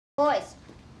Boys,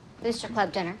 Booster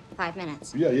Club dinner, 5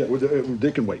 minutes. Yeah, well,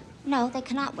 they can wait. No, they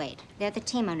cannot wait. They're the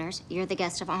team owners. You're the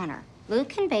guest of honor. Luke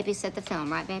can babysit the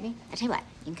film, right, baby? I tell you what,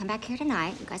 you can come back here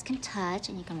tonight. You guys can touch,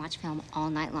 and you can watch film all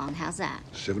night long. How's that?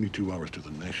 72 hours to the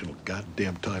national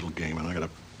goddamn title game, and I got to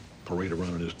parade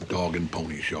around in this dog and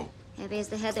pony show. Heavy is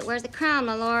the head that wears the crown,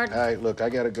 my lord. All right, look, I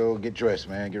got to go get dressed,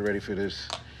 man. Get ready for this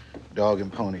dog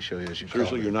and pony show, as you call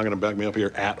Seriously, it. you're not going to back me up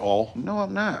here at all? No,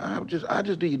 I'm not. I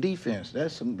just do your defense.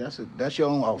 That's your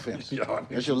own offense. Yeah,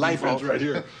 that's your life offense right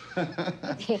here.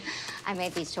 I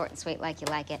made these short and sweet like you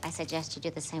like it. I suggest you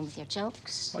do the same with your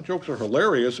jokes. My jokes are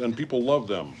hilarious, and people love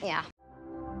them. Yeah.